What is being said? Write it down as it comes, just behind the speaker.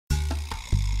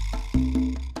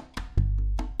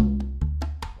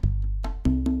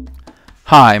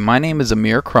Hi, my name is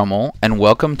Amir Crummel, and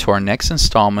welcome to our next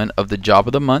installment of the Job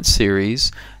of the Month series.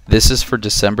 This is for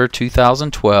December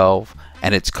 2012,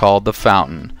 and it's called The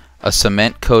Fountain, a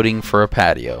cement coating for a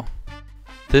patio.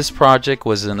 This project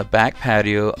was in the back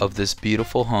patio of this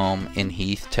beautiful home in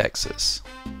Heath, Texas.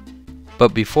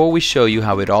 But before we show you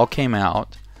how it all came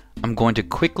out, I'm going to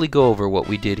quickly go over what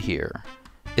we did here.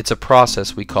 It's a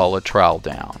process we call a trowel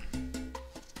down.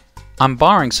 I'm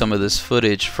borrowing some of this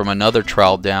footage from another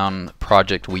trowel down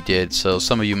project we did, so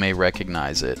some of you may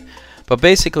recognize it. But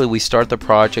basically we start the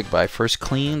project by first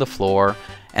cleaning the floor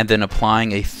and then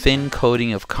applying a thin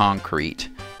coating of concrete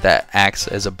that acts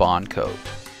as a bond coat.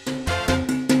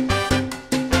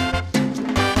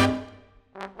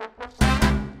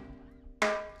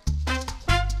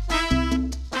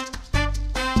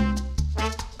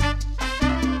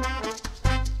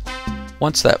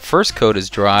 Once that first coat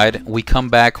is dried, we come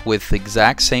back with the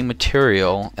exact same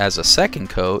material as a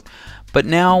second coat, but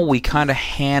now we kind of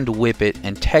hand whip it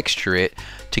and texture it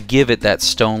to give it that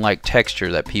stone-like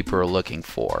texture that people are looking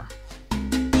for.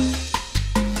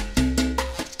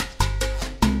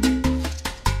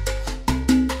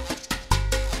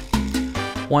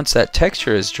 Once that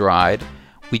texture is dried,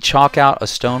 we chalk out a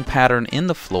stone pattern in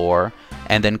the floor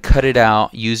and then cut it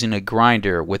out using a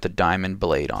grinder with a diamond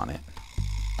blade on it.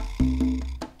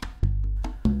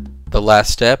 The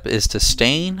last step is to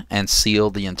stain and seal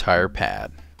the entire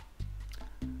pad.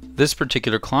 This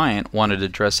particular client wanted to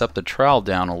dress up the trowel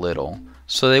down a little,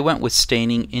 so they went with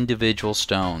staining individual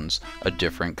stones a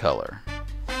different color.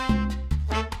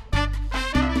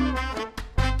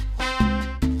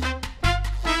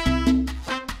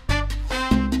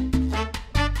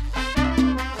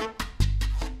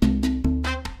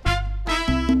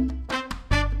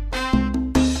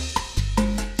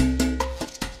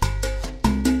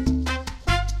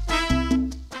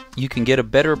 You can get a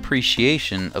better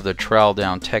appreciation of the trowel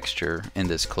down texture in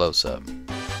this close-up.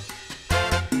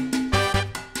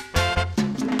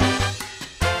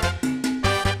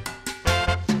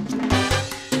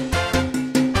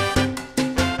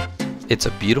 It's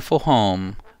a beautiful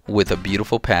home with a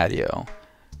beautiful patio,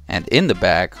 and in the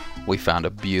back we found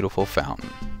a beautiful fountain.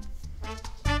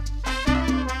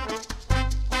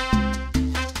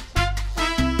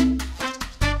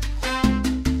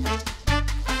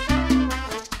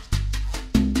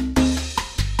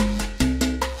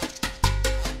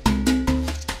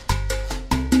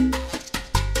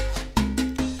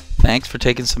 Thanks for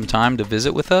taking some time to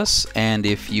visit with us, and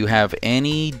if you have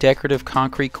any decorative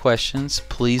concrete questions,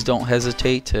 please don't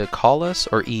hesitate to call us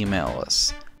or email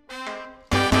us.